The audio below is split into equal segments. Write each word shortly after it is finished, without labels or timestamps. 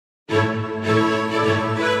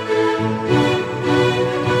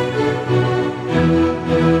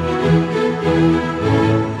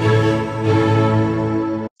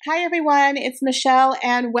everyone, it's Michelle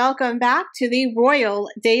and welcome back to the Royal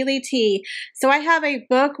Daily Tea. So I have a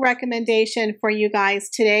book recommendation for you guys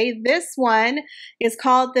today. This one is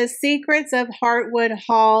called The Secrets of Heartwood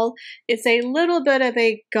Hall. It's a little bit of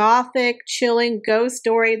a gothic, chilling ghost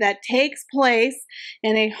story that takes place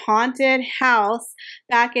in a haunted house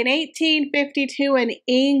back in 1852 in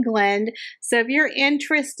England. So if you're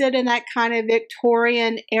interested in that kind of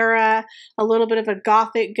Victorian era, a little bit of a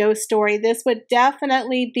gothic ghost story, this would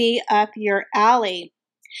definitely be up your alley.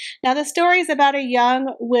 Now, the story is about a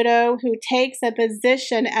young widow who takes a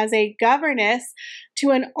position as a governess to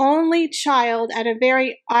an only child at a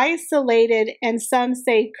very isolated and some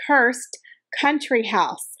say cursed country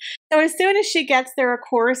house. So as soon as she gets there, of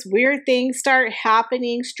course, weird things start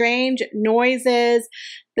happening, strange noises.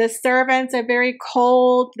 The servants are very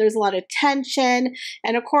cold. There's a lot of tension.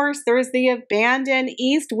 And of course, there's the abandoned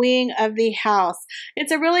east wing of the house.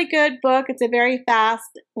 It's a really good book. It's a very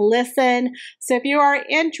fast listen. So if you are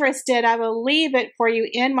interested, I will leave it for you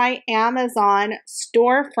in my Amazon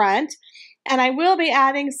storefront. And I will be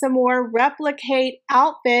adding some more replicate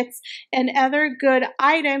outfits and other good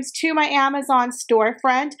items to my Amazon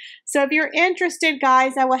storefront. So if you're interested,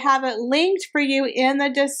 guys, I will have it linked for you in the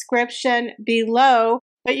description below.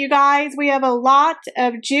 But you guys, we have a lot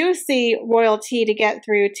of juicy royalty to get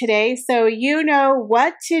through today, so you know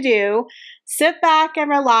what to do. Sit back and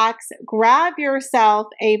relax, grab yourself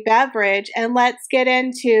a beverage, and let's get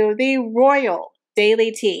into the Royal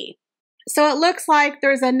Daily Tea. So it looks like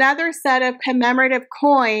there's another set of commemorative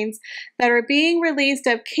coins that are being released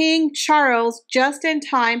of King Charles just in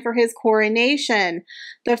time for his coronation.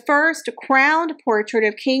 The first crowned portrait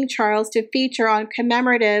of King Charles to feature on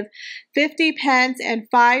commemorative 50 pence and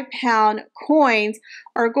 £5 coins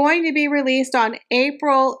are going to be released on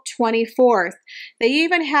April 24th. They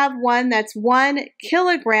even have one that's 1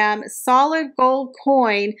 kilogram solid gold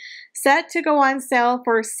coin set to go on sale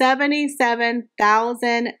for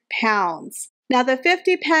 £77,000. Now the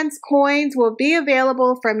 50 pence coins will be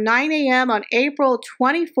available from 9 a.m. on April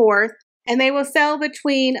 24th, and they will sell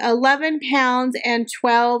between £11 and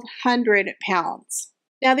 £1,200.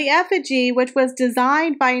 Now the effigy, which was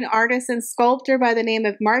designed by an artist and sculptor by the name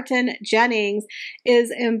of Martin Jennings,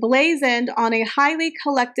 is emblazoned on a highly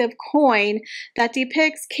collective coin that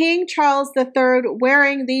depicts King Charles III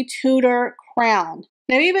wearing the Tudor crown.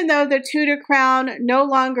 Now, even though the Tudor crown no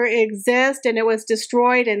longer exists and it was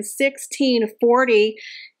destroyed in 1640,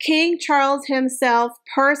 King Charles himself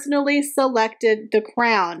personally selected the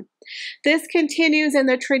crown. This continues in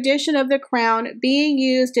the tradition of the crown being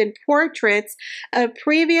used in portraits of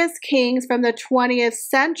previous kings from the 20th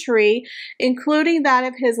century, including that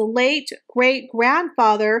of his late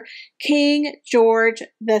great-grandfather, King George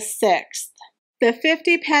VI. The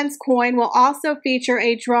 50 pence coin will also feature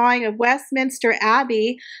a drawing of Westminster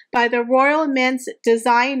Abbey by the Royal Mint's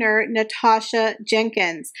designer Natasha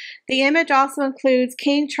Jenkins. The image also includes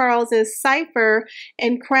King Charles's cipher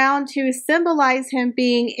and crown to symbolize him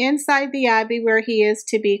being inside the abbey where he is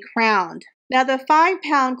to be crowned. Now the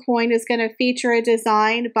 £5 coin is going to feature a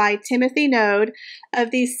design by Timothy Node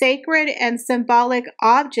of the sacred and symbolic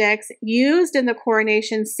objects used in the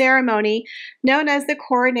coronation ceremony, known as the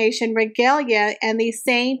Coronation Regalia and the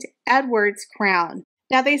St. Edward's crown.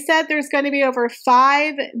 Now they said there's going to be over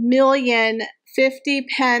 5 million 50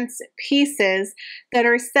 pence pieces that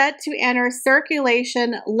are set to enter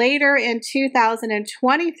circulation later in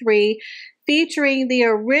 2023, featuring the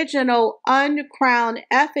original uncrowned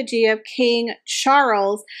effigy of King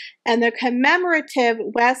Charles and the commemorative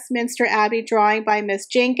Westminster Abbey drawing by Miss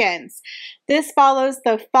Jenkins. This follows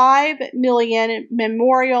the 5 million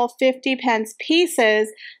memorial 50 pence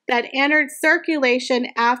pieces that entered circulation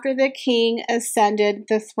after the king ascended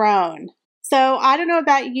the throne. So I don't know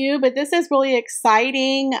about you, but this is really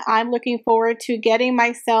exciting. I'm looking forward to getting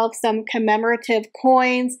myself some commemorative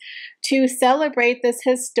coins to celebrate this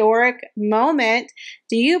historic moment.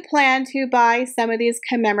 Do you plan to buy some of these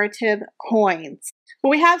commemorative coins? Well,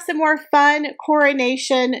 we have some more fun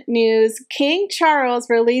coronation news. King Charles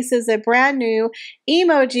releases a brand new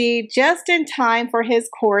emoji just in time for his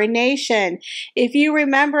coronation. If you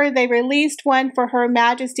remember, they released one for Her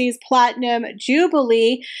Majesty's Platinum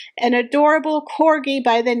Jubilee, an adorable corgi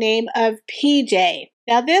by the name of PJ.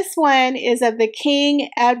 Now this one is of the King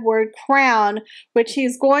Edward crown, which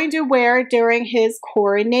he's going to wear during his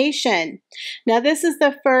coronation. Now this is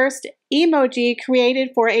the first emoji created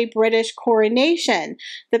for a British coronation.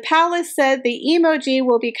 The palace said the emoji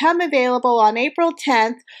will become available on April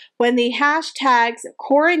 10th when the hashtags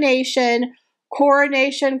Coronation,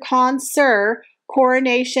 Coronation Concert,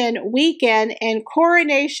 Coronation weekend and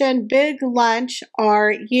Coronation big lunch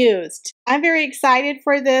are used. I'm very excited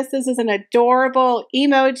for this. This is an adorable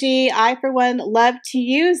emoji. I, for one, love to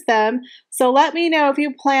use them. So let me know if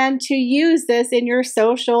you plan to use this in your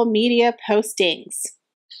social media postings.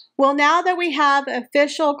 Well, now that we have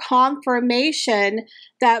official confirmation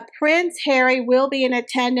that Prince Harry will be in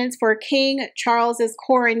attendance for King Charles's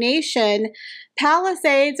coronation,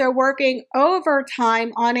 Palisades are working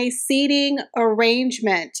overtime on a seating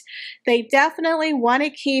arrangement. They definitely want to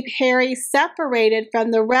keep Harry separated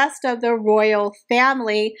from the rest of the royal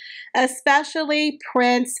family, especially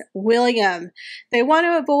Prince William. They want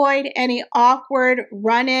to avoid any awkward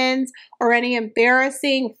run-ins or any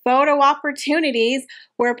embarrassing photo opportunities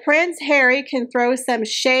where Prince Harry can throw some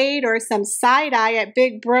shade or some side-eye at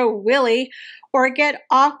Big Bro Willie or get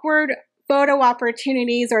awkward photo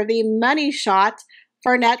opportunities or the money shot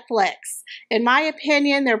for Netflix. In my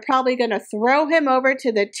opinion, they're probably going to throw him over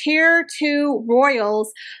to the Tier 2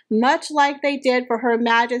 royals, much like they did for Her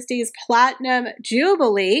Majesty's Platinum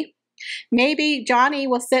Jubilee. Maybe Johnny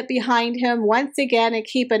will sit behind him once again and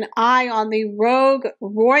keep an eye on the rogue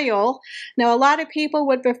royal. Now, a lot of people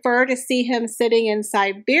would prefer to see him sitting in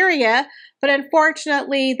Siberia, but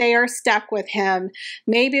unfortunately, they are stuck with him.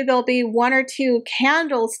 Maybe there'll be 1 or 2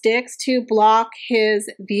 candlesticks to block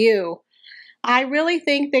his view. I really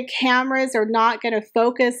think the cameras are not going to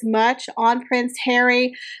focus much on Prince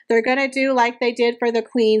Harry. They're going to do like they did for the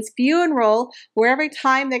Queen's funeral, where every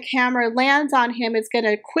time the camera lands on him, it's going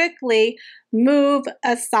to quickly move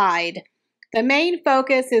aside. The main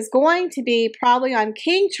focus is going to be probably on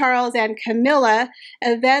King Charles and Camilla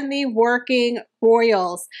and then the working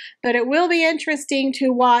royals. But it will be interesting to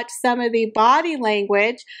watch some of the body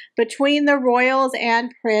language between the royals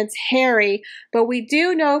and Prince Harry. But we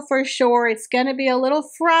do know for sure it's going to be a little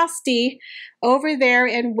frosty over there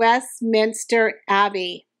in Westminster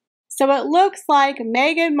Abbey. So it looks like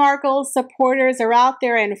Meghan Markle's supporters are out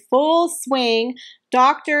there in full swing.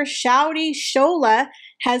 Dr. Shouty Shola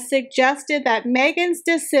has suggested that Meghan's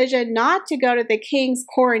decision not to go to the king's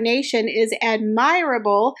coronation is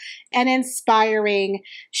admirable and inspiring.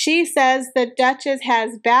 She says the Duchess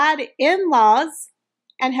has bad in-laws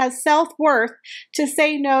and has self-worth to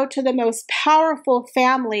say no to the most powerful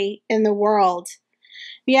family in the world.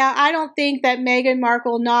 Yeah, I don't think that Meghan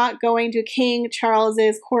Markle not going to King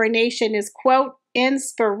Charles's coronation is, quote,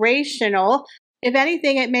 inspirational. If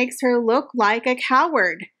anything, it makes her look like a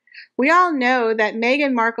coward. We all know that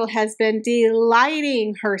Meghan Markle has been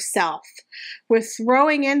delighting herself with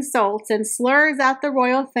throwing insults and slurs at the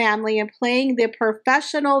royal family and playing the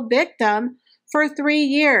professional victim for 3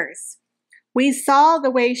 years. We saw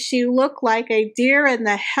the way she looked like a deer in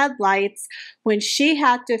the headlights when she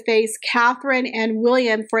had to face Catherine and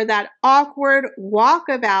William for that awkward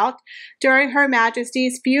walkabout during Her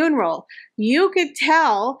Majesty's funeral. You could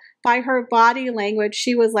tell by her body language,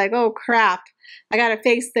 she was like, oh crap, I gotta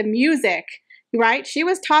face the music, right? She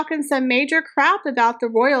was talking some major crap about the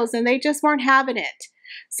royals and they just weren't having it.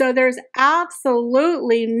 So there's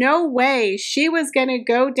absolutely no way she was going to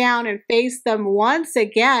go down and face them once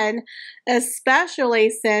again, especially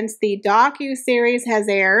since the docuseries has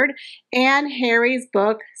aired and Harry's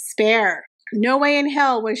book Spare. No way in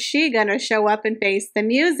hell was she going to show up and face the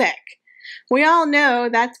music. We all know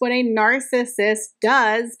that's what a narcissist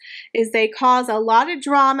does, is they cause a lot of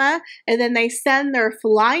drama and then they send their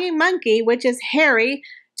flying monkey, which is Harry,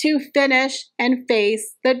 to finish and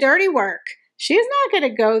face the dirty work. She's not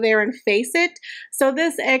going to go there and face it. So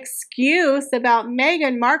this excuse about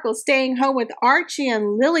Meghan Markle staying home with Archie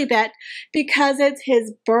and Lilibet because it's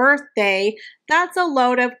his birthday, that's a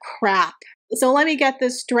load of crap. So let me get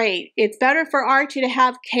this straight. It's better for Archie to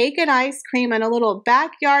have cake and ice cream and a little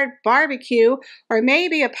backyard barbecue or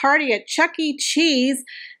maybe a party at Chuck E. Cheese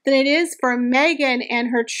than it is for Meghan and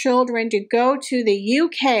her children to go to the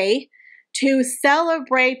UK to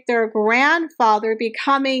celebrate their grandfather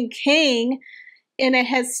becoming king in a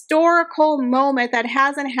historical moment that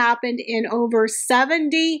hasn't happened in over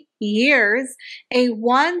 70 years, a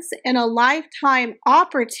once-in-a-lifetime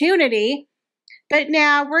opportunity. But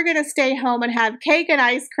now we're going to stay home and have cake and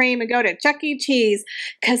ice cream and go to Chuck E. Cheese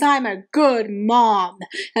because I'm a good mom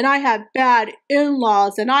and I have bad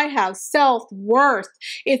in-laws and I have self-worth.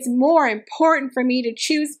 It's more important for me to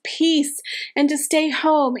choose peace and to stay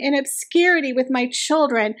home in obscurity with my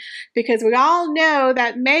children because we all know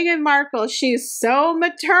that Meghan Markle, she's so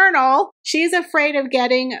maternal. She's afraid of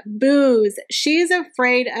getting booze. She's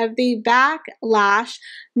afraid of the backlash,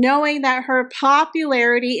 knowing that her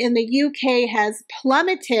popularity in the UK has has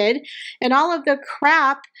plummeted, and all of the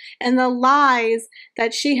crap and the lies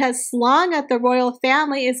that she has slung at the royal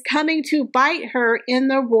family is coming to bite her in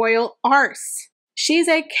the royal arse. She's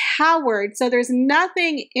a coward, so there's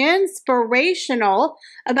nothing inspirational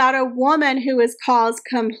about a woman who has caused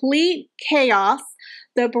complete chaos.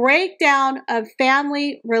 The breakdown of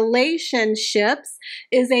family relationships,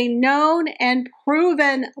 is a known and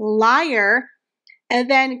proven liar,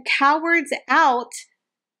 and then cowards out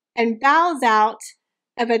and bows out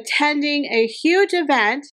of attending a huge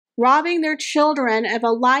event, robbing their children of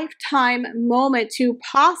a lifetime moment to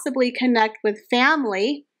possibly connect with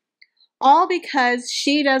family, all because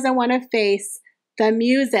she doesn't want to face the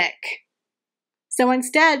music. So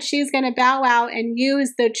instead, she's going to bow out and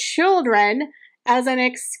use the children as an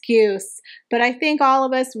excuse. But I think all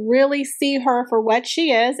of us really see her for what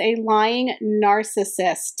she is, a lying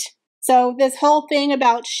narcissist. So this whole thing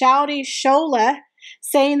about Shouty Shola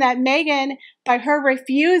saying that Meghan, by her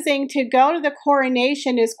refusing to go to the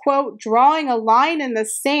coronation, is, quote, drawing a line in the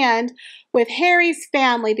sand with Harry's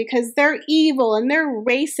family because they're evil and they're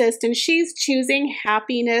racist and she's choosing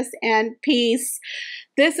happiness and peace.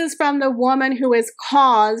 This is from the woman who has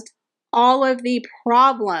caused all of the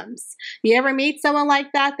problems. You ever meet someone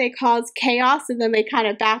like that? They cause chaos and then they kind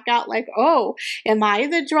of back out like, oh, am I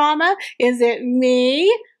the drama? Is it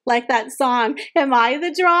me? Like that song, am I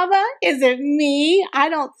the drama? Is it me? I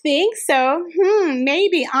don't think so.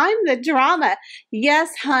 Maybe I'm the drama. Yes,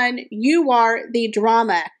 hun, you are the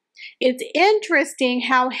drama. It's interesting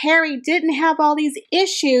how Harry didn't have all these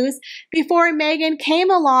issues before Meghan came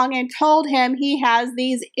along and told him he has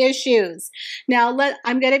these issues. Now,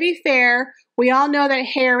 I'm going to be fair. We all know that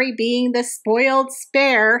Harry, being the spoiled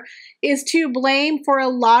spare, is to blame for a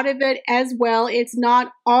lot of it as well. It's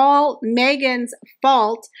not all Meghan's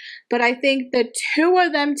fault, but I think the two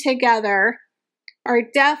of them together are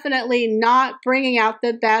definitely not bringing out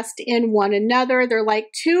the best in one another. They're like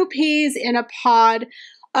two peas in a pod.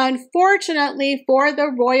 Unfortunately for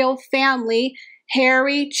the royal family,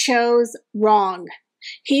 Harry chose wrong.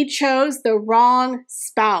 He chose the wrong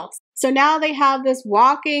spouse. So now they have this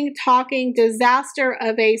walking, talking disaster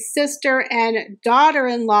of a sister and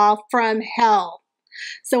daughter-in-law from hell.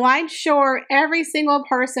 So I'm sure every single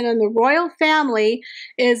person in the royal family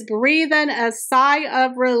is breathing a sigh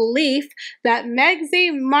of relief that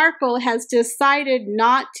Meghan Markle has decided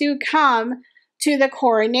not to come to the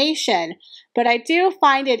coronation. But I do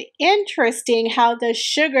find it interesting how the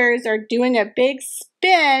Sugars are doing a big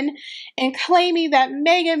spin and claiming that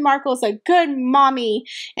Meghan Markle's a good mommy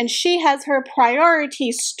and she has her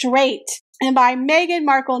priorities straight. And by Meghan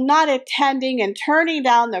Markle not attending and turning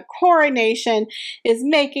down the coronation is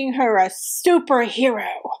making her a superhero.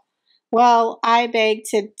 Well, I beg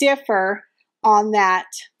to differ on that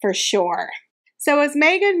for sure. So is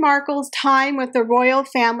Meghan Markle's time with the royal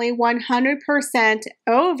family 100%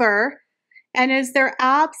 over? And is there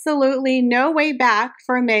absolutely no way back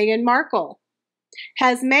for Meghan Markle?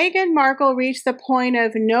 Has Meghan Markle reached the point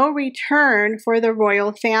of no return for the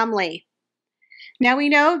royal family? Now we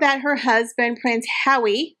know that her husband, Prince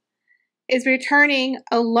Harry, is returning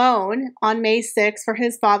alone on May 6th for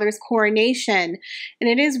his father's coronation. And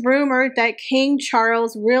it is rumored that King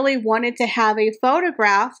Charles really wanted to have a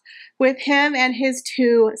photograph with him and his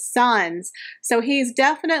two sons. So he's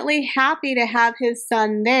definitely happy to have his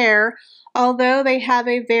son there, although they have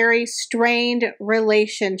a very strained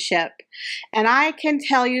relationship. And I can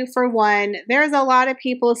tell you for one, there's a lot of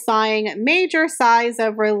people sighing major sighs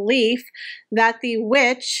of relief that the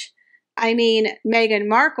witch, Meghan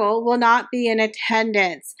Markle, will not be in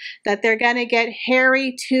attendance, that they're going to get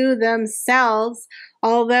Harry to themselves,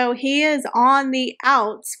 although he is on the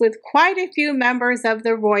outs with quite a few members of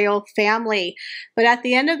the royal family. But at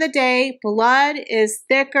the end of the day, blood is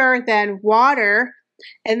thicker than water,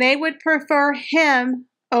 and they would prefer him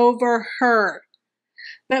over her.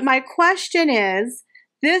 But my question is,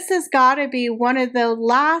 this has got to be one of the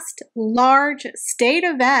last large state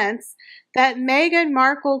events that Meghan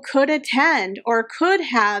Markle could attend or could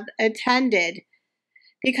have attended.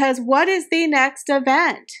 Because what is the next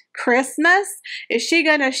event? Christmas? Is she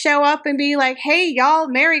going to show up and be like, hey, y'all,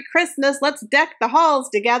 Merry Christmas, let's deck the halls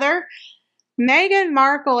together? Meghan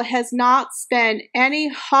Markle has not spent any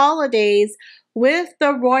holidays with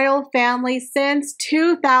the royal family since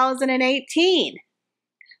 2018.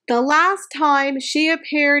 The last time she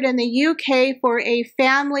appeared in the UK for a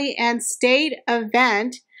family and state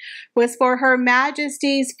event was for Her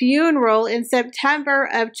Majesty's funeral in September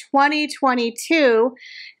of 2022,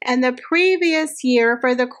 and the previous year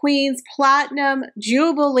for the Queen's Platinum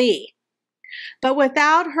Jubilee. But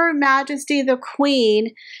without Her Majesty the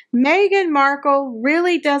Queen, Meghan Markle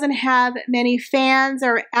really doesn't have many fans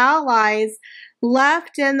or allies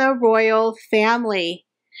left in the royal family.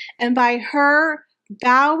 And by her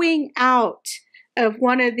bowing out of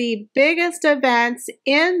one of the biggest events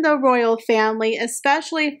in the royal family,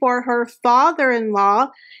 especially for her father-in-law,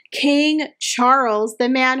 King Charles, the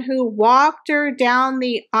man who walked her down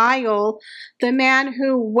the aisle, the man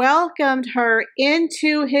who welcomed her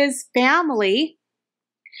into his family,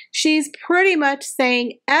 she's pretty much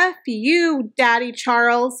saying, F you, Daddy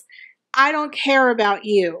Charles. I don't care about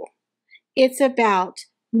you. It's about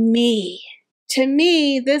me. To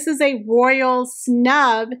me, this is a royal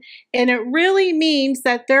snub, and it really means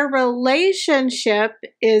that their relationship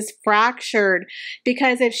is fractured,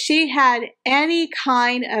 because if she had any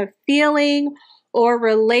kind of feeling or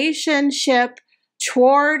relationship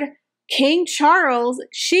toward King Charles,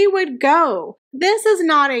 she would go. This is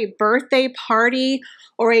not a birthday party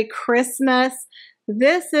or a Christmas.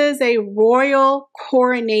 This is a royal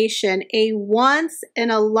coronation, a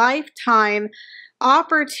once-in-a-lifetime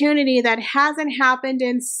opportunity that hasn't happened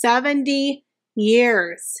in 70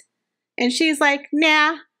 years. And she's like,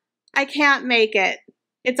 nah, I can't make it.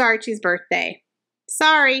 It's Archie's birthday.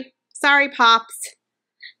 Sorry, Pops.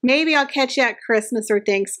 Maybe I'll catch you at Christmas or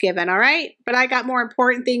Thanksgiving, all right? But I got more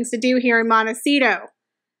important things to do here in Montecito.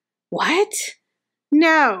 What?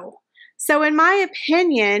 No. So in my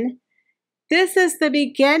opinion, this is the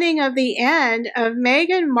beginning of the end of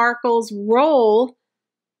Meghan Markle's role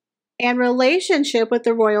and relationship with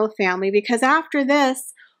the royal family, because after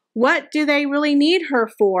this, what do they really need her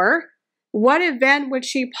for? What event would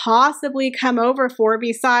she possibly come over for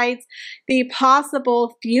besides the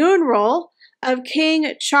possible funeral of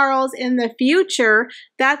King Charles in the future?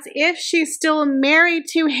 That's if she's still married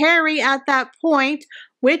to Harry at that point,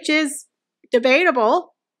 which is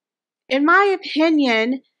debatable. In my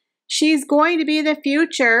opinion, she's going to be the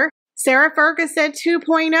future Sarah Ferguson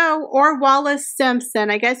 2.0 or Wallace Simpson.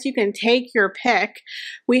 I guess you can take your pick.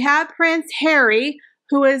 We have Prince Harry,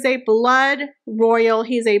 who is a blood royal.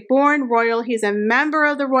 He's a born royal. He's a member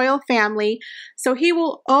of the royal family. So he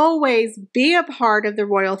will always be a part of the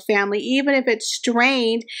royal family, even if it's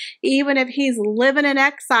strained, even if he's living in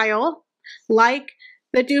exile, like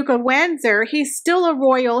the Duke of Windsor. He's still a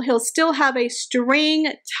royal. He'll still have a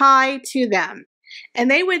string tied to them.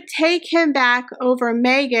 And they would take him back over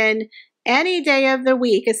Meghan any day of the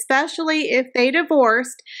week, especially if they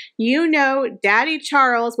divorced. You know, Daddy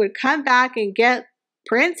Charles would come back and get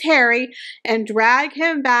Prince Harry and drag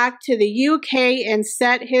him back to the UK and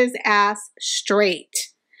set his ass straight.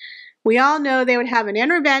 We all know they would have an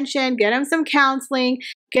intervention, get him some counseling,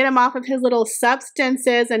 get him off of his little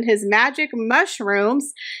substances and his magic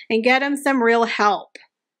mushrooms, and get him some real help.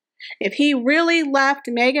 If he really left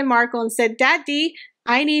Meghan Markle and said, Daddy,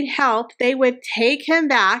 I need help, they would take him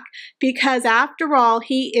back, because after all,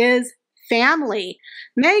 he is family.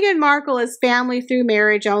 Meghan Markle is family through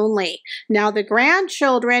marriage only. Now the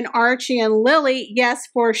grandchildren, Archie and Lily, yes,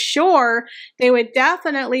 for sure, they would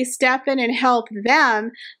definitely step in and help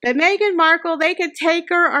them. But Meghan Markle, they could take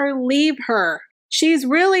her or leave her. She's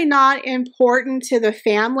really not important to the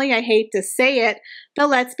family. I hate to say it, but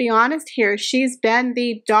let's be honest here. She's been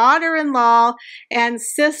the daughter-in-law and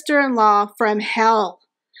sister-in-law from hell.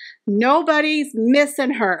 Nobody's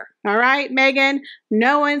missing her. All right, Meghan?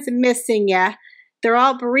 No one's missing you. They're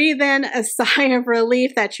all breathing a sigh of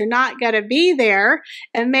relief that you're not going to be there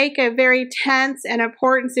and make a very tense and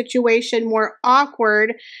important situation more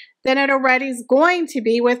awkward than it already is going to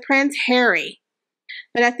be with Prince Harry.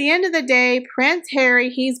 But at the end of the day, Prince Harry,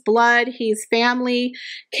 he's blood, he's family.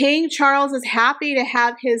 King Charles is happy to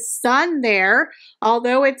have his son there,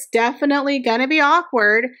 although it's definitely going to be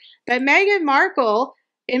awkward. But Meghan Markle,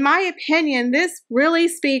 in my opinion, this really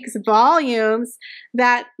speaks volumes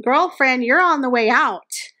that, girlfriend, you're on the way out.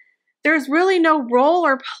 There's really no role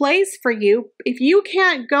or place for you. If you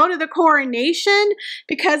can't go to the coronation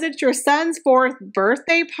because it's your son's 4th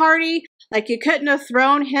birthday party, like you couldn't have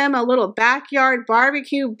thrown him a little backyard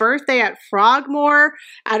barbecue birthday at Frogmore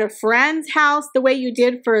at a friend's house the way you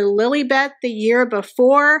did for Lilibet the year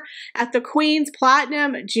before at the Queen's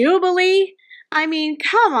Platinum Jubilee. I mean,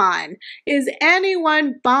 come on. Is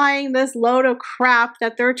anyone buying this load of crap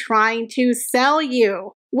that they're trying to sell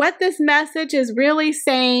you? What this message is really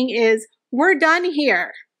saying is, we're done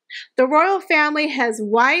here. The royal family has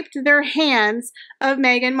wiped their hands of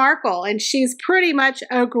Meghan Markle, and she's pretty much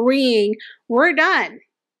agreeing, we're done.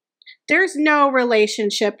 There's no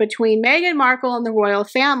relationship between Meghan Markle and the royal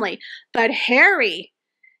family, but Harry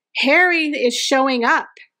is showing up.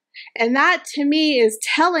 And that to me is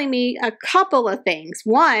telling me a couple of things.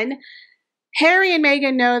 One, Harry and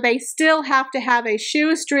Meghan know they still have to have a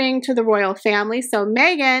shoestring to the royal family. So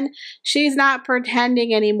Meghan, she's not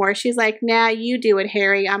pretending anymore. She's like, nah, you do it,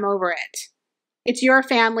 Harry. I'm over it. It's your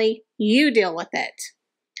family. You deal with it.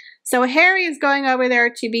 So Harry is going over there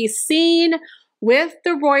to be seen with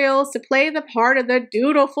the royals, to play the part of the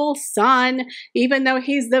dutiful son, even though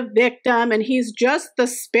he's the victim and he's just the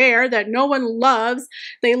spare that no one loves.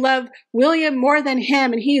 They love William more than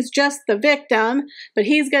him and he's just the victim, but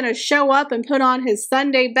he's going to show up and put on his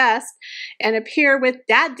Sunday best and appear with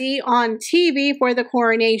Daddy on TV for the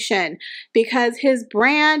coronation because his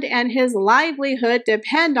brand and his livelihood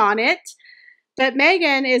depend on it. But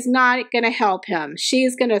Meghan is not going to help him.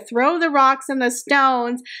 She's going to throw the rocks and the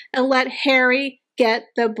stones and let Harry get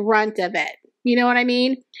the brunt of it. You know what I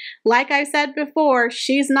mean? Like I said before,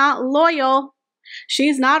 she's not loyal.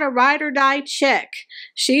 She's not a ride or die chick.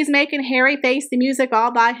 She's making Harry face the music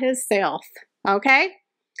all by himself. Okay?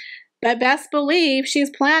 But best believe she's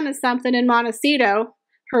planning something in Montecito.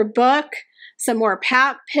 Her book, some more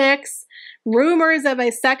pap pics, rumors of a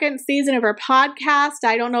second season of her podcast.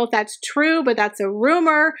 I don't know if that's true, but that's a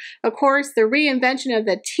rumor. Of course, the reinvention of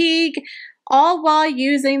the Teague, all while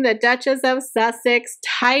using the Duchess of Sussex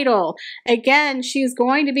title. Again, she's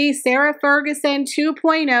going to be Sarah Ferguson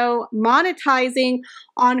 2.0, monetizing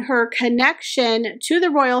on her connection to the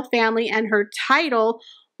royal family and her title,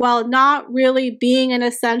 while not really being an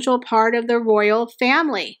essential part of the royal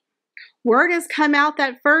family. Word has come out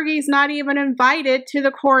that Fergie's not even invited to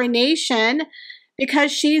the coronation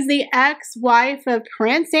because she's the ex-wife of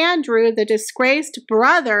Prince Andrew, the disgraced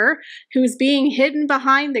brother who's being hidden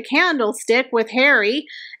behind the candlestick with Harry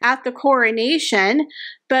at the coronation.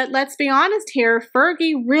 But let's be honest here,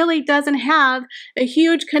 Fergie really doesn't have a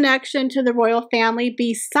huge connection to the royal family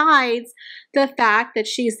besides the fact that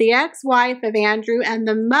she's the ex-wife of Andrew and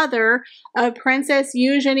the mother of Princess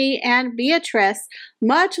Eugenie and Beatrice,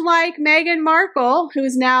 much like Meghan Markle,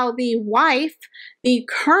 who's now the wife, the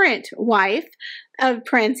current wife of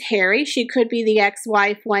Prince Harry. She could be the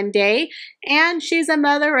ex-wife one day, and she's a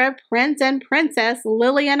mother of Prince and Princess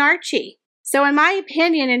Lily and Archie. So in my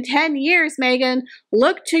opinion, in 10 years, Meghan,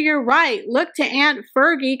 look to your right, look to Aunt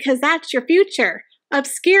Fergie, because that's your future.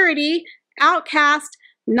 Obscurity, outcast,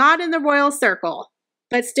 not in the royal circle,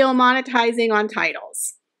 but still monetizing on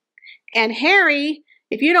titles. And Harry,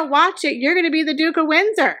 if you don't watch it, you're going to be the Duke of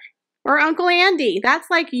Windsor or Uncle Andy. That's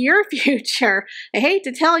like your future. I hate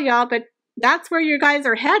to tell y'all, but that's where you guys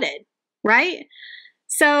are headed, right?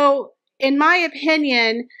 So in my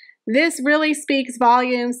opinion, this really speaks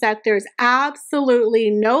volumes that there's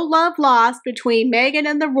absolutely no love lost between Meghan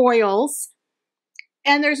and the royals,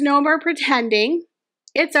 and there's no more pretending.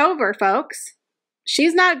 It's over, folks.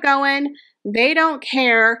 She's not going. They don't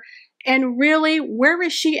care. And really, where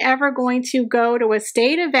is she ever going to go to a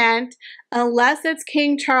state event unless it's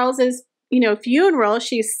King Charles's, funeral?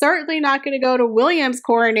 She's certainly not going to go to William's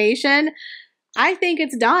coronation. I think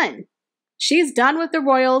it's done. She's done with the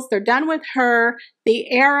royals. They're done with her.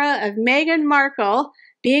 The era of Meghan Markle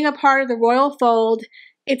being a part of the royal fold,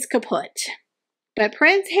 it's kaput. But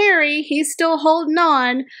Prince Harry, he's still holding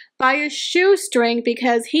on by a shoestring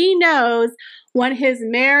because he knows when his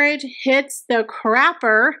marriage hits the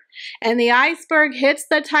crapper and the iceberg hits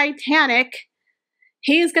the Titanic,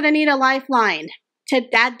 he's going to need a lifeline to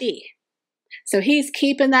Daddy. So he's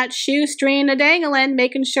keeping that shoestring a-dangling,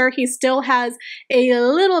 making sure he still has a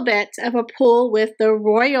little bit of a pull with the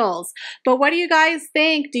royals. But what do you guys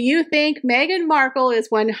think? Do you think Meghan Markle is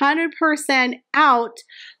 100% out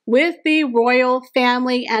with the royal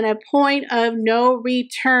family and a point of no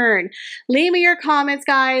return? Leave me your comments,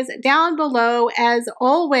 guys, down below. As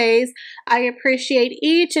always, I appreciate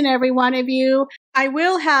each and every one of you. I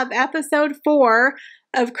will have episode 4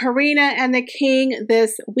 of Corinna and the King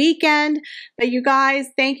this weekend. But you guys,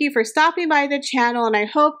 thank you for stopping by the channel, and I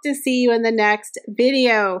hope to see you in the next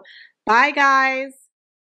video. Bye, guys.